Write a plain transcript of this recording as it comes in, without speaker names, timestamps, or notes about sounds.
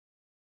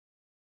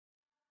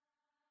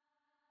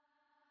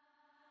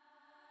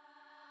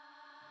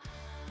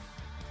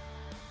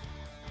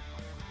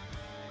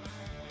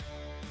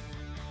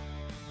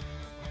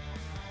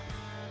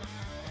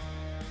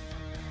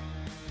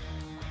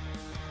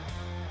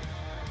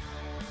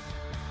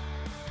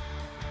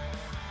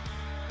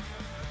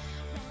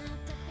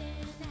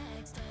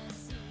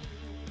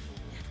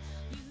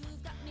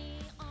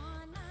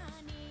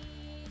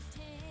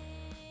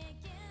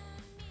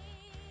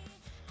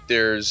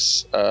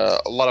There's a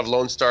lot of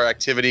Lone Star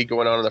activity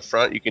going on in the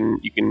front. You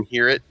can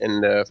hear it,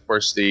 and of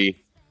course the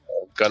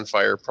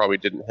gunfire probably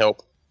didn't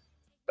help.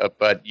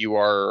 But you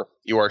are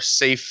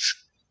safe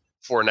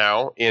for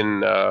now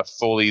in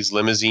Foley's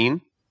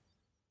limousine,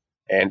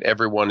 and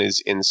everyone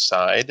is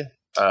inside,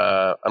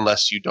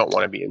 unless you don't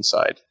want to be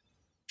inside.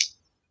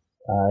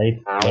 I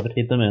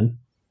levitate them in.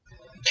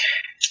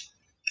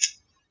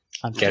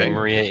 I'm getting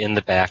Maria in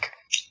the back.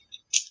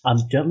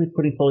 I'm gently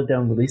putting Foley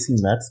down, releasing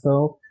that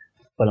spell,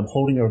 but I'm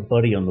holding our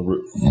buddy on the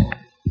roof.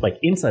 Like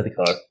inside the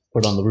car,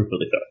 put on the roof of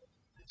the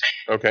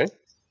car. Okay.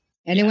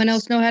 Anyone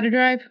else know how to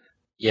drive?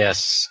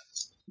 Yes.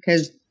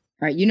 Because,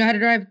 all right, you know how to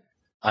drive?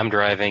 I'm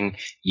driving.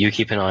 You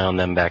keep an eye on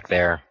them back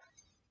there.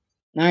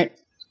 All right.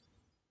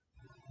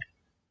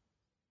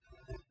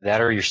 That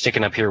or you're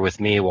sticking up here with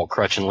me while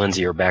Crutch and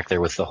Lindsay are back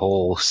there with the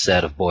whole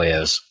set of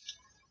boyos.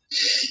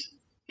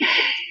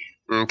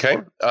 Okay.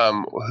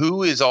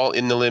 Who is all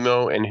in the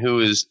limo and who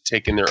is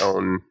taking their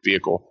own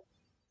vehicle?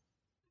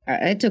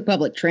 I took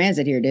public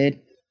transit here, dude.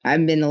 I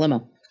haven't been in the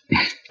limo.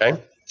 Okay.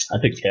 I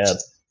took cab.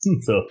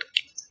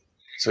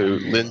 So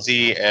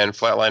Lindsay and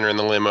Flatliner in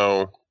the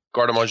limo.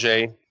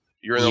 Garde-Manger,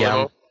 you're in the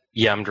limo?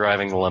 Yeah, I'm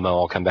driving the limo.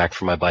 I'll come back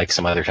for my bike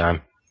some other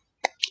time.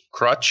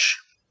 Crutch?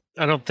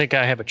 I don't think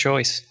I have a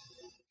choice.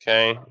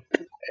 Okay.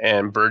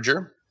 And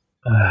Berger?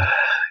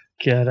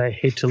 God, I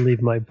hate to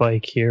leave my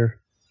bike here.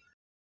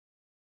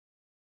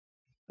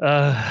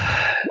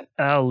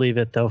 I'll leave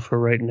it, though, for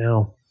right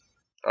now.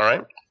 All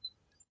right.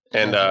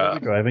 And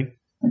driving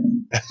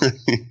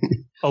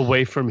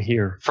away from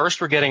here. First,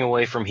 we're getting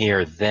away from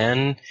here.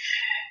 Then,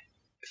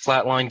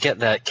 Flatline, get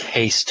that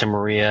case to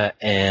Maria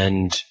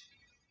and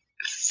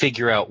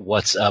figure out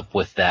what's up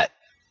with that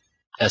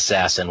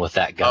assassin, with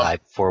that guy,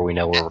 before we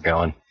know where we're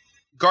going.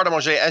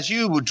 Garde-Manger, as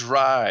you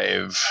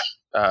drive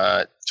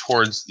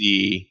towards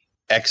the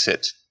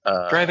exit,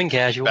 driving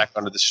casual, back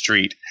onto the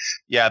street,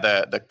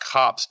 the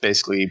cops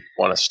basically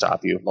want to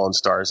stop you. Lone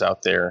Star's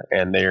out there,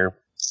 and they're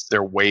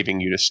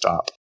waving you to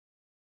stop.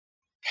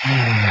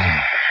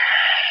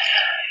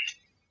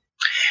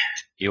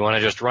 You want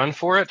to just run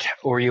for it,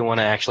 or you want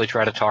to actually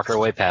try to talk our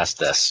way past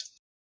this?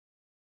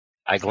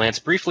 I glance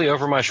briefly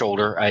over my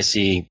shoulder. I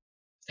see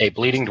a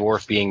bleeding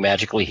dwarf being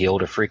magically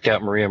healed, a freaked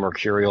out Maria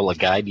Mercurial, a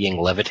guy being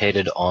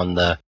levitated on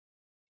the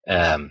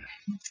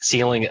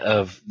ceiling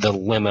of the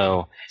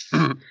limo.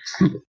 And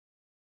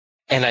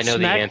I know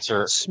the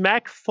answer.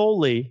 Smack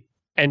Foley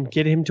and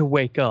get him to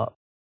wake up.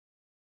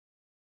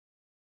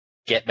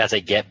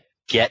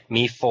 Get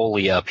me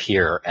Foley up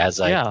here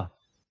as I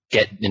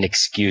get an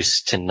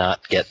excuse to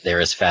not get there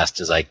as fast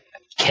as I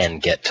can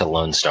get to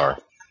Lone Star.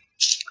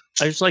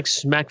 I just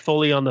smack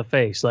Foley on the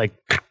face,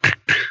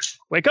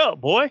 wake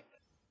up, boy.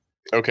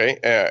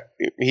 Okay,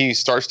 he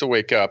starts to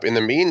wake up. In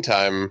the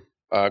meantime,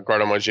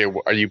 Garde-Manger,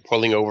 are you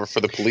pulling over for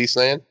the police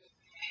van?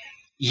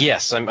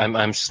 Yes,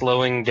 I'm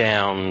slowing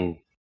down,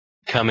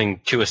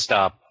 coming to a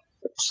stop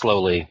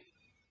slowly.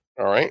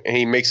 All right, and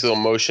he makes a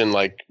little motion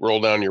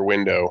roll down your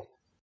window.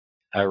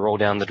 I roll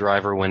down the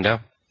driver window.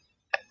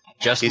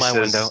 Just my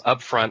window,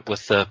 up front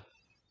with the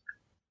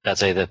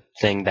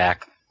thing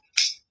back.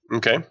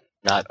 Okay.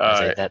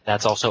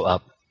 That's also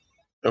up.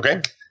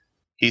 Okay.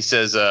 He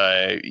says,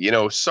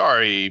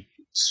 sorry,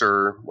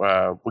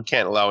 sir, we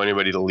can't allow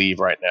anybody to leave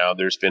right now.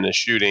 There's been a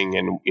shooting,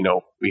 and,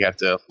 we have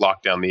to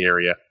lock down the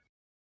area.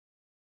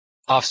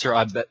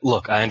 Officer,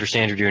 look, I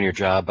understand you're doing your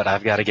job, but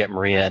I've got to get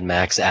Maria and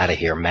Max out of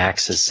here.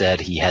 Max has said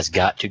he has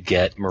got to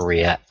get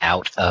Maria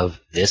out of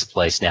this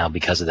place now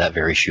because of that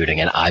very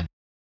shooting, and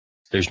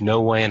there's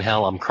no way in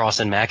hell I'm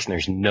crossing Max, and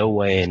there's no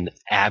way in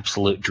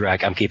absolute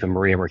dreck I'm keeping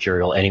Maria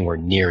Mercurial anywhere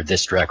near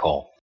this dreck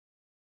hole.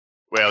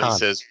 Well, he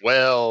says,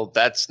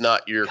 that's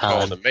not your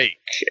call to make.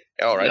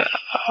 All right.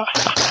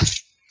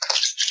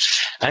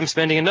 I'm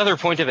spending another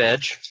point of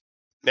edge.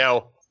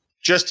 Now,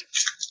 just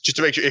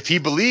to make sure, if he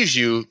believes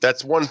you,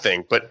 that's one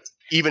thing. But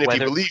even if he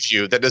believes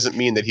you, that doesn't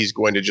mean that he's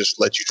going to just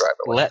let you drive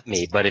away. Let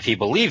me. But if he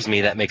believes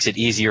me, that makes it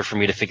easier for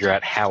me to figure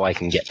out how I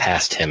can get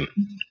past him.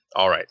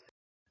 All right.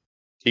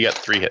 He got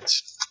 3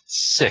 hits.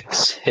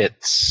 6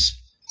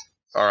 hits.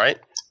 All right.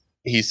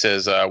 He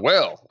says,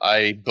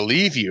 I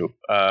believe you.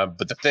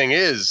 But the thing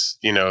is,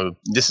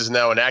 this is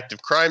now an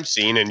active crime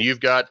scene, and you've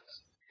got,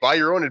 by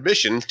your own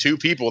admission, 2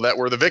 people that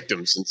were the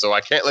victims. And so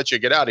I can't let you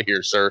get out of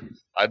here, sir.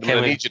 I'm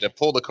going to need you to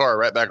pull the car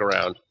right back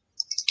around.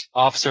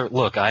 Officer,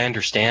 look, I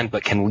understand,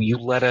 but can you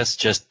let us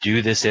just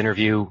do this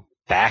interview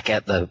back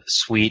at the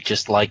suite,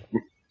 just like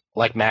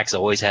Max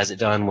always has it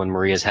done when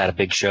Maria's had a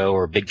big show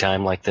or a big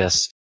time like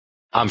this?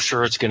 I'm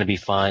sure it's going to be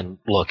fine.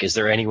 Look, is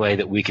there any way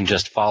that we can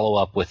just follow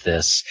up with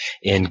this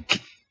and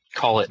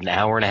call it an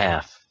hour and a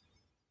half?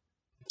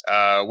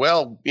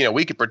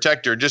 We could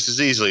protect her just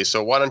as easily,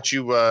 so why don't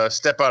you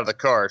step out of the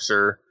car,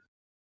 sir?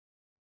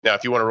 Now,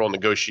 if you want to roll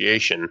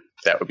negotiation,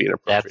 that would be an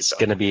appropriate That's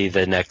going to be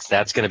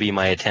that's going to be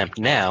my attempt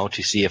now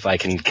to see if I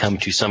can come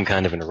to some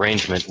kind of an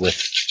arrangement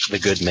with the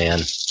good man.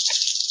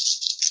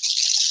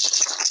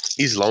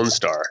 He's Lone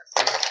Star.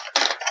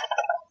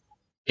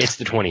 It's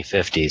the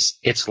 2050s.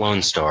 It's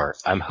Lone Star.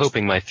 I'm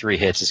hoping my 3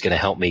 hits is going to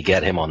help me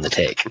get him on the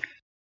take.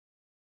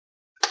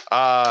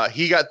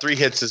 He got 3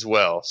 hits as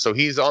well, so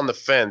he's on the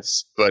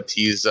fence, but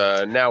he's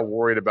now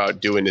worried about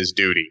doing his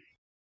duty.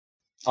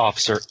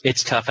 Officer,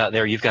 it's tough out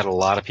there. You've got a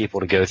lot of people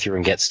to go through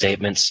and get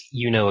statements.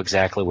 You know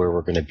exactly where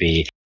we're going to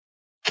be.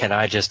 Can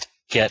I just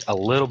get a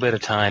little bit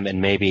of time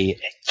and maybe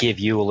give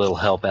you a little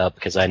help out,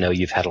 because I know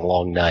you've had a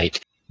long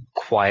night,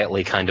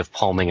 quietly kind of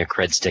palming a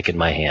cred stick in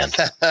my hand.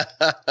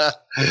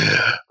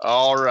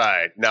 All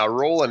right. Now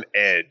roll an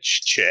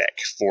edge check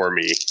for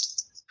me.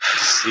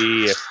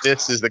 See if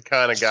this is the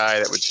kind of guy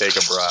that would take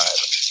a bribe.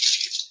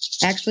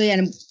 Actually,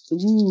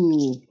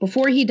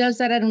 before he does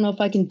that, I don't know if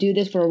I can do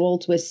this for a roll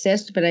to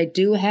assist, but I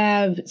do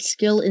have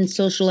skill in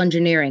social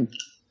engineering.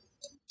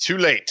 Too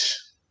late.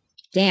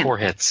 Damn. 4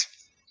 hits.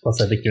 Plus,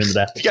 I think you're in the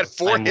back. You got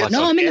 4 I'm hits.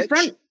 No, on I'm in the edge?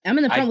 front. I'm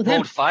in the front I with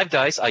rolled him. 5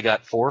 dice. I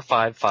got 4,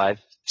 5,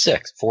 5,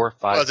 6. 4,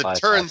 5, Well, as it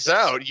 5, turns 5.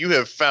 out, you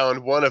have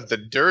found one of the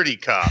dirty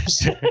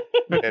cops,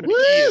 and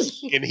Woo!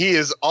 he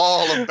is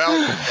all about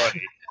the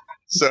money.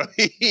 So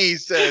he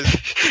says,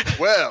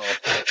 "Well,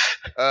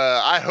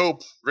 I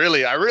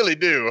really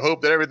do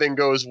hope that everything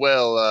goes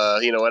well.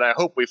 And I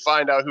hope we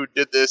find out who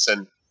did this,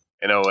 and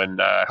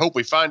I hope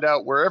we find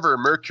out wherever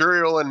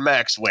Mercurial and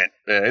Max went.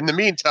 In the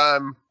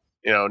meantime,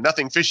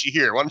 nothing fishy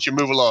here. Why don't you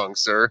move along,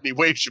 sir?" And he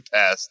waves you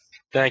past.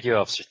 Thank you,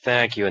 officer.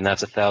 Thank you. And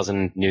that's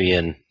 1,000 New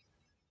Yen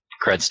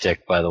cred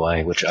stick, by the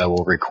way, which I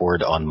will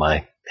record on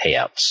my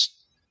payouts.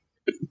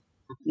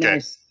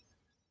 Nice.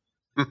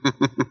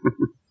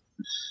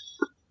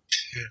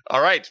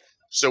 All right.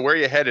 So where are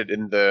you headed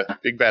in the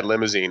big bad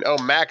limousine? Oh,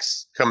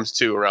 Max comes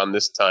to around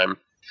this time,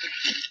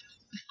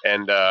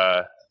 and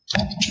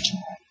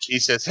he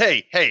says,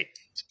 "Hey,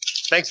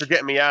 thanks for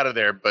getting me out of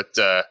there, but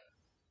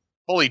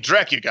holy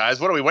dreck, you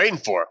guys, what are we waiting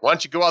for? Why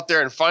don't you go out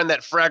there and find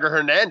that Fragger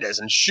Hernandez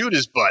and shoot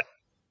his butt?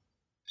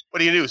 What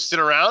do you do? Sit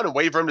around and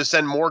wait for him to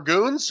send more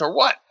goons, or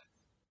what?"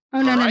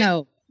 Oh, no, All right.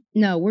 no.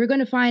 No, we're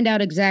going to find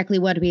out exactly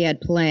what we had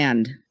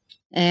planned.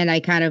 And I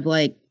kind of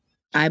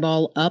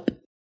eyeball up.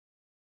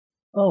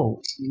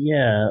 Oh,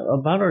 yeah,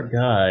 about our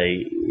guy.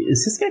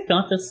 Is this guy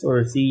conscious,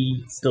 or is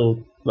he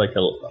still,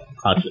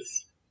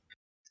 conscious?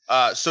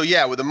 So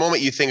yeah, with the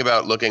moment you think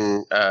about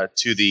looking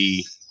to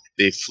the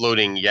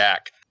floating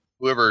yak,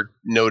 whoever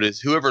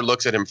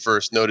looks at him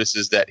first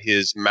notices that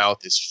his mouth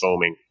is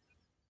foaming.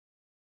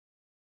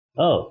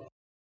 Oh.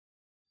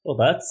 Well,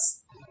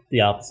 that's the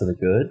opposite of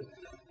good.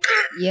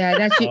 Yeah,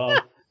 that's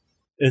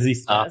Is he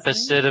spasming?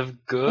 Opposite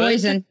of good?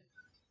 poison.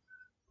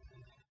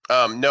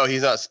 No,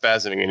 he's not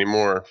spasming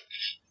anymore.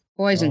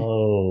 Poison.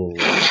 Oh,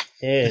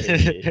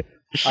 hey.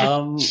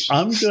 I'm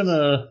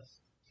gonna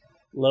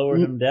lower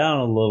him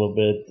down a little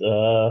bit.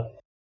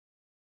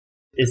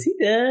 Is he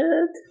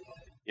dead?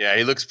 Yeah,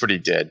 he looks pretty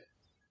dead.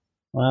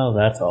 Well,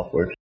 that's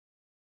awkward.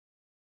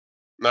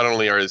 Not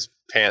only are his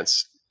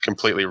pants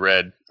completely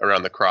red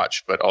around the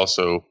crotch, but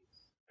also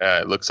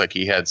it looks like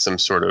he had some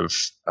sort of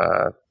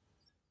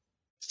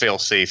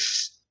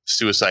fail-safe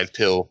suicide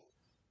pill.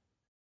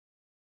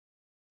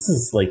 This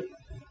is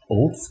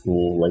old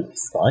school,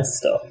 spy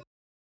stuff.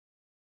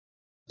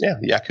 Yeah,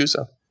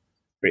 Yakuza.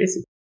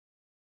 Crazy.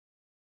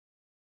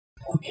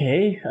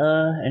 Okay,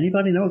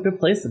 anybody know a good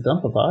place to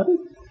dump a body?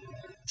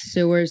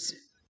 Sewers.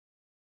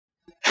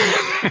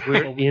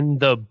 We're in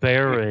the Could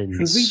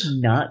Barrens.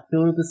 we not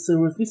go to the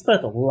sewers? We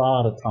spent a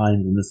lot of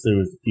time in the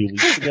sewers a few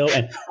weeks ago,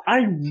 and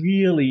I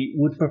really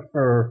would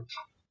prefer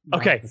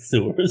not Okay. the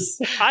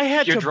sewers. I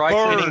had Your to dry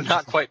burn. cleaning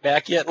not quite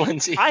back yet,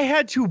 Lindsay? I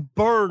had to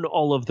burn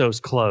all of those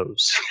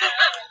clothes.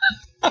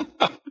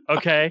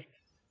 Okay.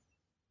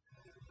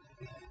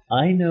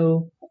 I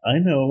know,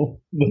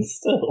 but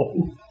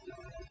still.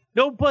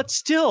 No, but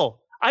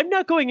still, I'm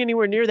not going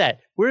anywhere near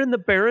that. We're in the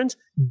Barrens.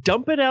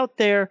 Dump it out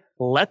there.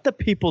 Let the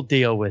people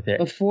deal with it.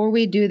 Before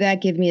we do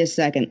that, give me a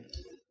second.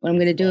 What I'm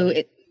going to do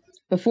it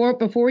before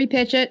we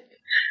pitch it,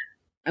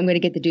 I'm going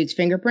to get the dude's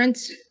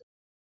fingerprints.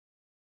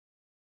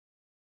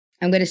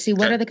 I'm going to see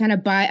what other kind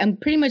of I'm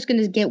pretty much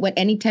going to get what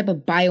any type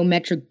of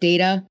biometric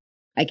data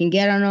I can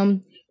get on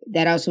them.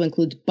 That also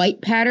includes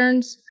bite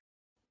patterns.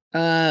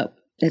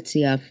 Let's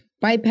see,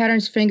 bite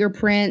patterns,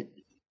 fingerprint,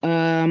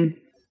 and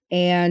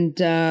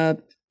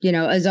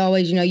as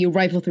always, you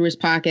rifle through his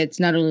pockets,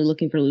 not only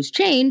looking for loose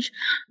change,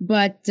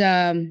 but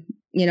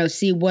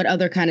see what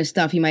other kind of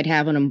stuff he might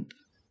have on him.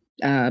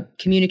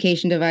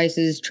 Communication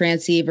devices,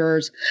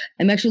 transceivers.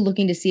 I'm actually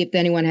looking to see if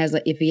anyone has,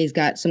 if he's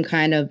got some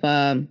kind of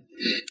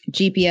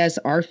GPS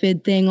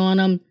RFID thing on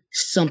him,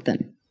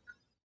 something.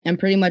 And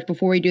pretty much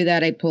before we do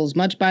that, I pull as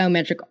much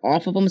biometric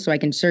off of him so I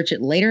can search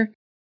it later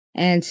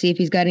and see if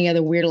he's got any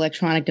other weird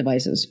electronic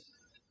devices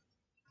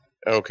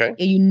Okay.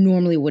 you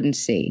normally wouldn't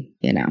see.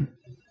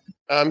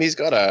 He's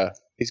got a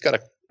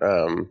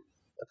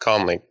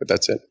comm link, but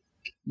that's it.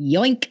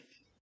 Yoink.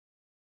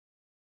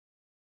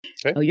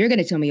 Okay. Oh, you're going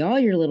to tell me all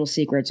your little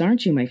secrets,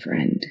 aren't you, my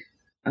friend?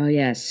 Oh,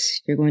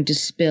 yes. You're going to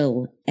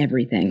spill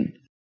everything.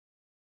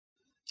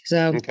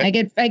 So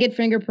Okay. I get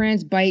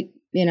fingerprints, bite,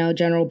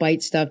 general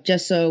bite stuff,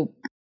 just so,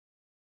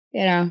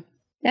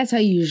 That's how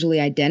you usually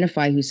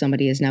identify who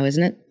somebody is now,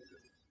 isn't it?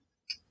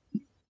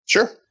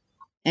 Sure.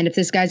 And if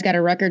this guy's got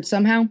a record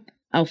somehow,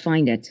 I'll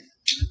find it.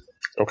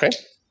 Okay.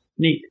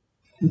 Neat.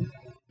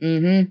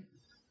 Mm-hmm.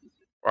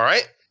 All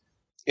right.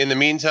 In the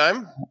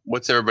meantime,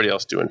 what's everybody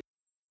else doing?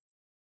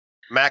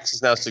 Max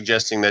is now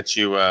suggesting that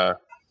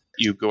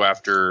you go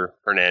after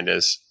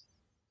Hernandez.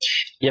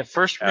 Yeah,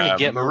 first we're going to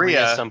get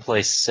Maria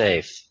someplace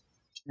safe.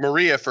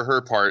 Maria, for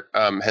her part,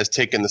 has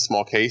taken the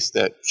small case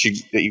that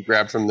you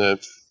grabbed from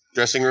the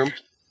dressing room,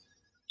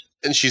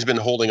 and she's been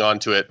holding on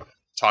to it,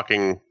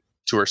 talking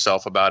to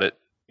herself about it,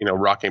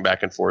 rocking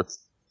back and forth.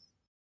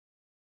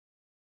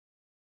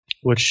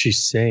 What's she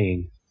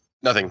saying?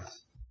 Nothing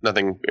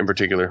in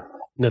particular.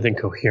 Nothing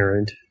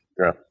coherent.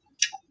 Yeah.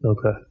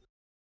 Okay.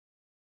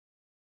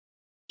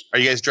 Are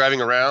you guys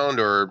driving around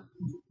or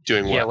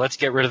doing what? Yeah, let's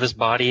get rid of this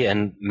body.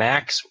 And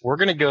Max, we're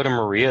going to go to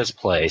Maria's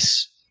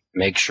place.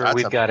 Make sure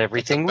we've got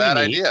everything we need. Bad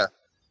idea.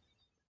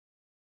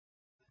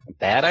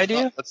 Bad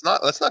idea?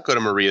 Let's not go to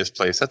Maria's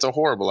place. That's a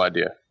horrible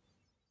idea.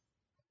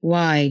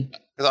 Why?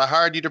 Because I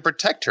hired you to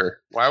protect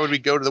her. Why would we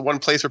go to the one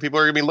place where people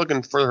are going to be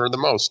looking for her the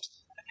most?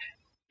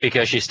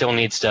 Because she still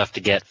needs stuff to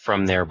get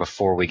from there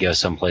before we go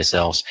someplace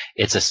else.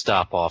 It's a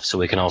stop off, so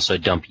we can also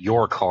dump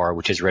your car,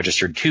 which is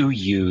registered to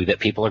you, that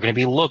people are going to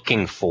be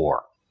looking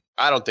for.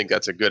 I don't think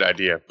that's a good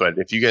idea, but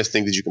if you guys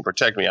think that you can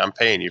protect me, I'm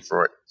paying you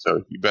for it.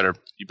 So you better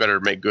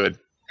make good.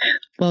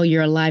 Well,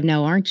 you're alive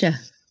now, aren't you?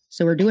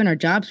 So we're doing our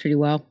jobs pretty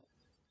well.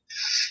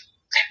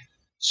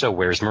 So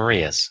where's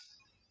Maria's?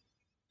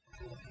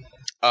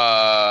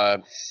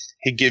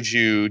 He gives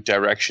you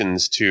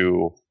directions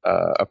to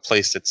a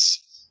place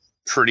that's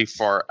pretty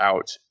far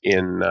out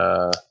in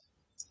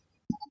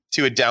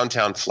to a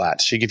downtown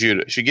flat. She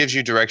gives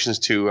you directions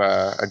to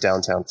a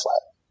downtown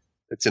flat.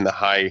 It's in the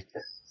high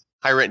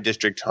rent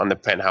district on the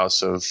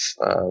penthouse of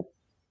one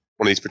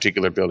of these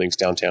particular buildings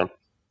downtown.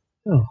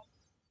 Oh,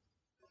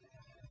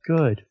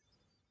 good.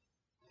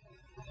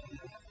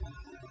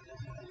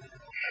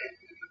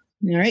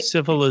 All right.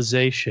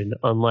 Civilization,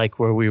 unlike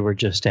where we were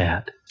just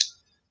at.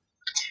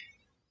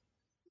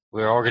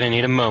 We're all going to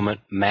need a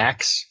moment.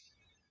 Max?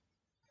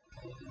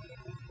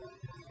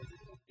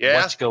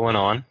 Yeah? What's going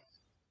on?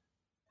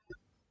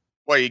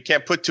 Well, you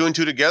can't put two and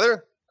two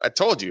together? I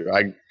told you.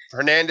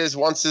 Hernandez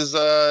wants his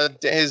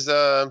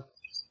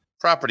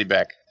property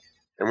back.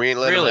 And we ain't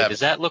letting him Really? have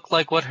Does it. that look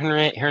like what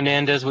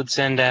Hernandez would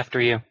send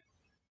after you?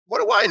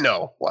 What do I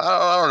know? Well,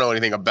 I don't know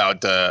anything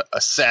about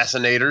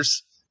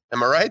assassinators.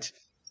 Am I right?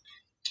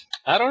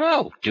 I don't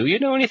know. Do you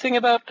know anything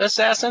about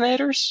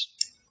assassinators?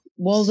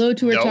 While those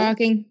two are No.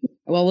 talking,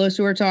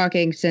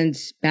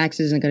 since Max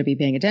isn't going to be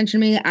paying attention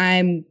to me,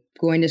 I'm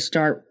going to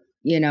start,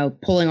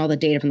 pulling all the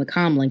data from the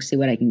comm link, see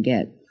what I can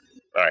get.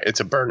 All right,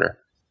 it's a burner.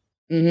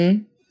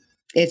 Mm-hmm.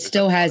 It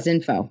still has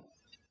info.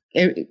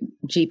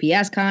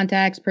 GPS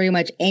contacts, pretty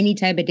much any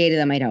type of data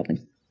that might help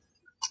me.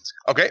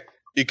 Okay,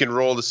 you can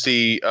roll to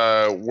see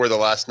where the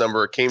last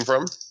number came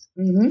from.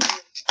 Mm-hmm.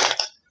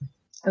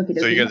 Okay.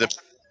 So you're going to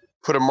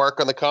put a mark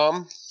on the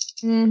comm.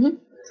 Mm-hmm.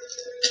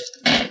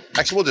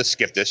 Actually, we'll just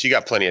skip this. You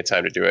got plenty of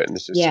time to do it, and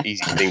this is an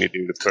easy thing to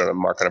do to put a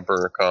mark on a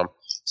burner comm.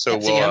 So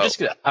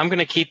I'm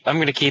gonna keep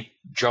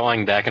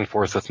drawing back and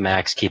forth with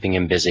Max, keeping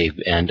him busy,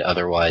 and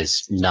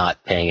otherwise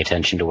not paying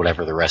attention to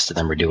whatever the rest of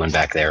them are doing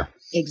back there.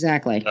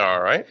 Exactly.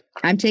 All right.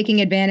 I'm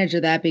taking advantage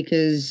of that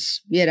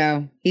because,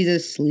 he's a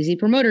sleazy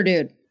promoter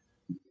dude.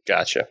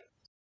 Gotcha.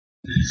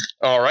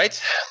 All right.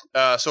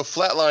 So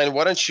Flatline,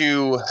 why don't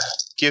you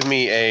give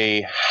me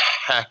a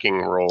hacking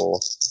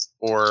roll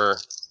or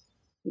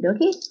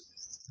Okay.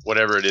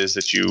 whatever it is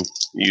that you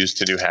use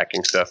to do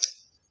hacking stuff.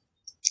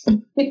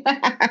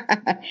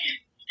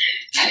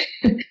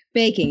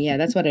 Baking, yeah,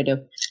 that's what I do.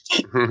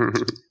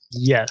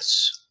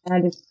 Yes.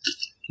 Let's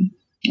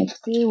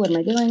see, what am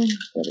I doing?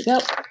 There we go.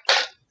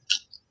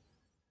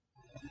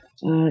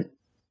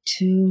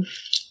 2,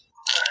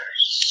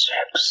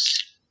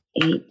 6,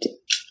 8.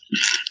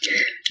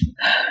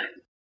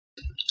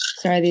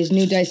 Sorry, these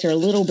new dice are a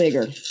little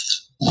bigger.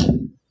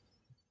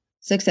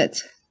 6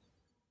 hits.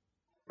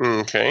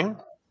 Okay.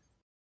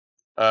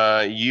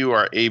 You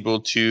are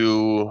able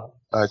to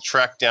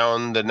track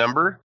down the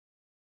number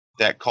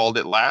that called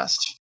it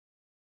last.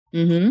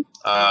 Mm-hmm.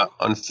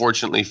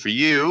 Unfortunately for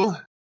you,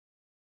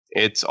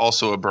 it's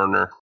also a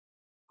burner,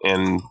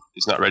 and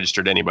it's not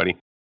registered to anybody.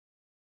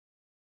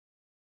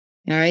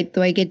 All right.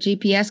 Do I get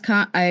GPS?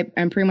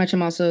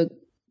 I'm also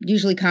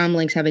usually comm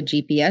links have a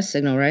GPS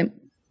signal, right?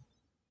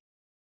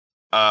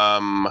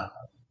 I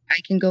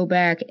can go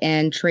back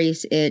and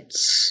trace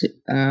its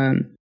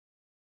God,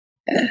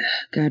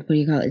 what do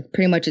you call it?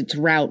 Pretty much its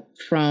route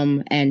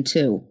from and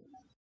to.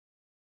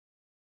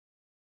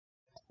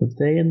 Were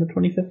they in the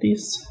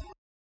 2050s?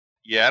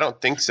 Yeah, I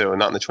don't think so.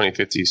 Not in the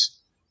 2050s.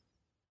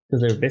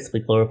 Because they were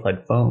basically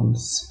glorified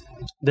phones.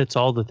 That's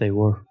all that they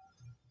were.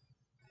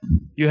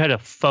 You had a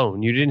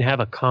phone. You didn't have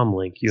a comm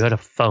link. You had a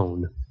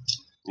phone.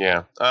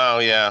 Yeah. Oh,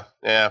 yeah.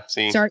 Yeah.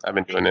 See, Sorry. I've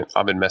been doing it.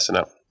 I've been messing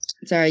up.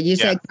 Sorry, you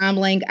said comm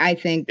link. I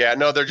think. Yeah.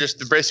 No, they're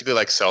basically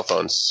like cell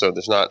phones. So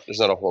there's not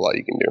a whole lot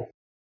you can do.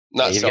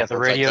 Not You've cell got the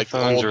phones, radio like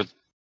phones the or old,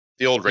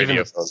 The old radio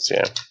Even- phones,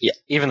 yeah. Yeah,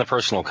 even the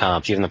personal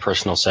comps, even the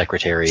personal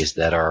secretaries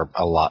that are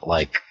a lot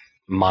like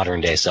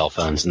modern day cell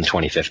phones in the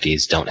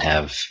 2050s don't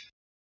have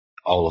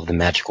all of the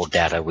magical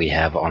data we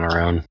have on our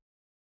own.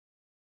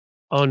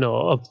 Oh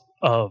no,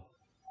 a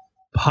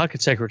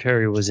pocket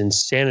secretary was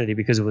insanity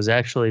because it was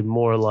actually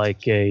more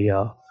like a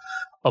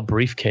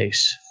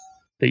briefcase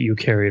that you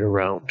carried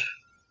around.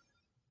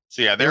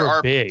 So yeah, They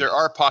were big. there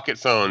are pocket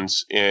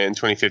phones in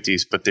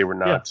 2050s, but they were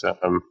not.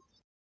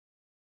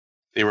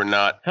 They were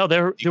not. Hell,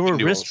 there were can do all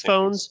wrist the same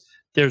phones.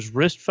 There's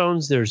wrist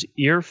phones. There's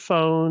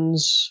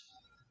earphones.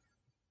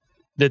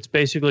 That's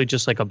basically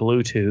just like a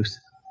Bluetooth.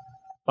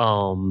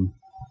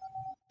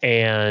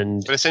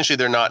 And But essentially,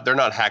 they're not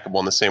hackable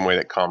in the same way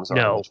that comms are.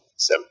 No. in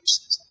the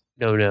 70s.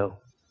 no.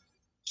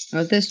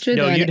 Oh, that's true.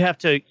 No, though. you'd have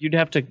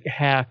to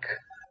hack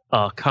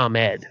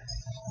ComEd.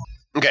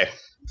 Okay,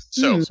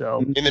 so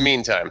So in the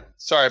meantime,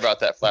 sorry about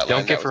that flatline.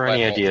 Don't give That was her my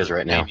any fault ideas for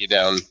right now.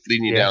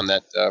 leading you Yeah. down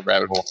that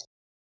rabbit hole.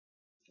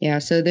 Yeah,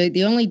 so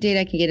the only data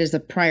I can get is the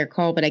prior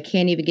call, but I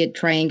can't even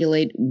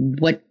triangulate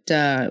what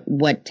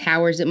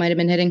towers it might have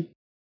been hitting.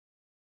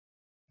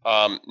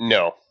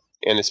 No,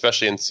 and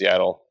especially in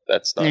Seattle,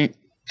 that's not Mm.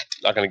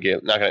 not going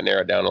to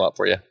narrow it down a lot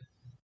for you.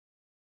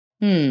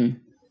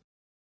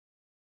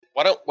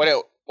 Why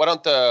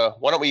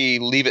don't we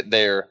leave it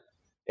there?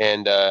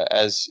 And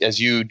as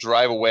you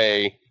drive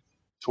away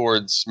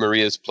towards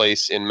Maria's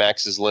place in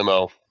Max's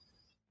limo,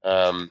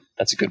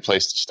 that's a good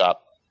place to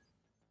stop.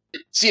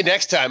 See you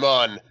next time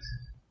on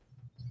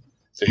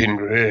The Hidden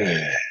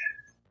Grid.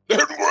 The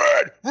Hidden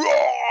Grid!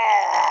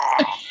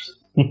 Roar!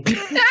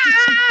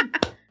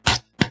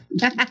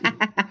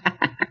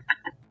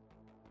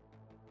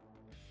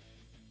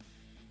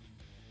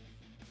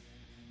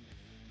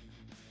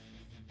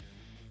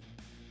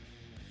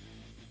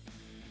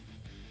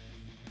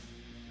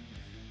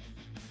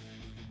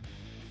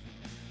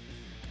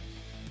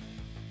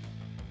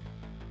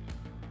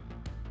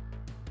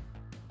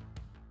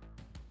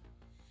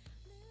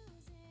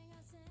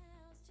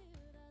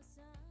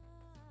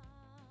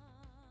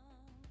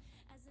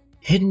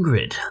 Hidden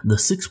Grid, The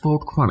Six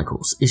World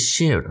Chronicles, is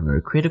shared under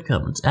a Creative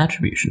Commons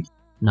Attribution,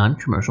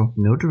 Non-Commercial,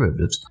 No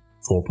Derivatives,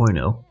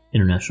 4.0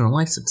 International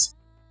License.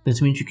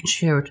 This means you can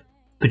share it,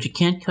 but you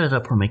can't cut it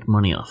up or make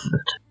money off of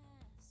it.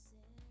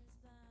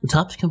 The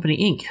Topps Company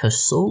Inc.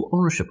 has sole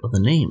ownership of the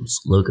names,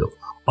 logo,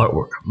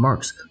 artwork,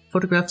 marks,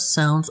 photographs,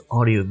 sounds,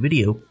 audio,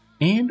 video,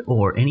 and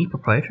or any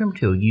proprietary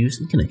material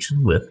used in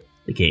connection with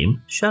the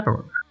game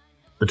Shadowrunner.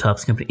 The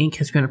Topps Company Inc.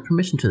 has granted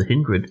permission to the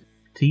Hidden Grid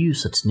to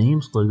use such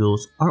names,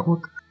 logos,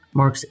 artwork,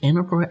 marks, and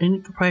or any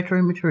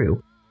proprietary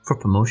material for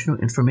promotional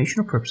and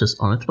informational purposes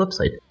on its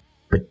website,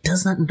 but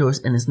does not endorse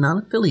and is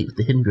not affiliated with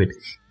the Hidden Grid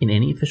in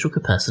any official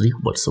capacity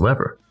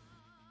whatsoever.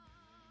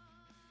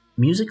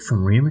 Music from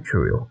Maria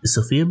Mercurial is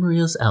Sophia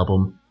Maria's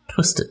album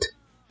Twisted.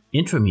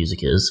 Intro music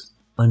is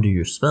Under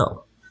Your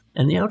Spell,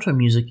 and the outro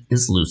music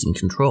is Losing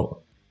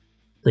Control.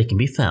 They can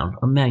be found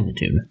on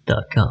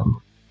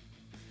Magnatune.com.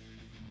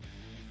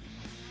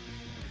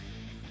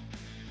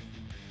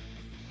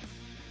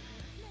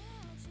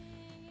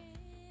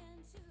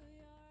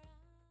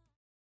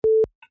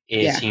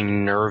 Is Yeah. he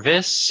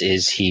nervous?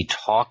 Is he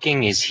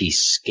talking? Is he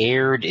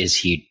scared? Is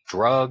he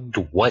drugged?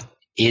 What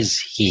is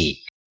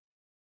he?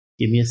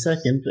 Give me a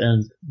second,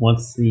 and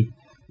once the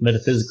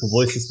metaphysical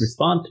voices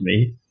respond to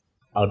me,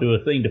 I'll do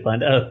a thing to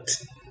find out.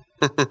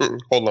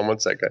 Hold on one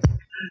second.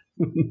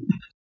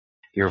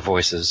 Your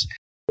voices.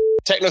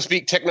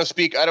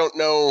 Technospeak. I don't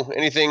know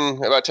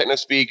anything about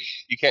Technospeak.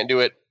 You can't do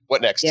it.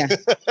 What next? Yeah.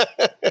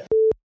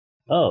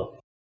 Oh.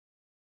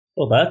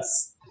 Well,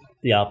 that's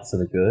the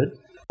opposite of good.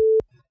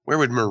 Where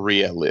would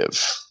Maria live?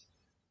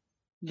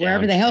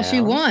 Wherever the hell she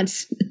Downtown.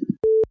 wants.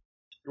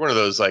 You're one of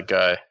those like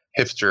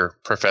hipster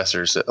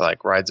professors that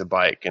like rides a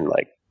bike and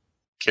like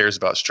cares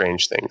about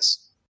strange things.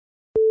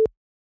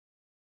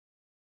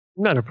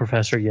 I'm not a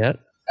professor yet.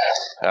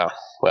 Oh,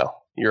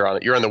 well, you're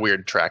on the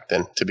weird track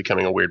then to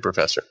becoming a weird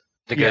professor.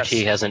 The Yes.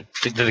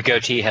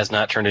 goatee has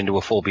not turned into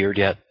a full beard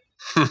yet.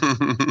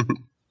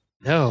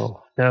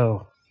 No.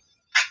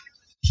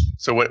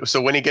 So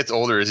when he gets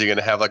older, is he going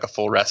to have like a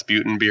full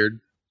Rasputin beard?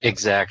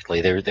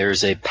 Exactly.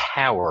 There's a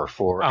power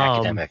for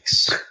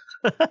academics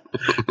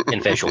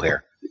in facial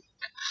hair.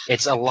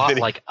 It's a lot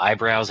like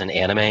eyebrows in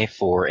anime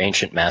for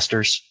ancient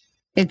masters.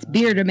 It's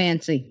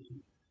beardomancy.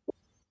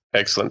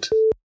 Excellent.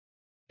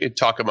 You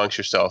talk amongst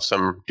yourselves.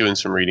 I'm doing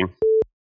some reading.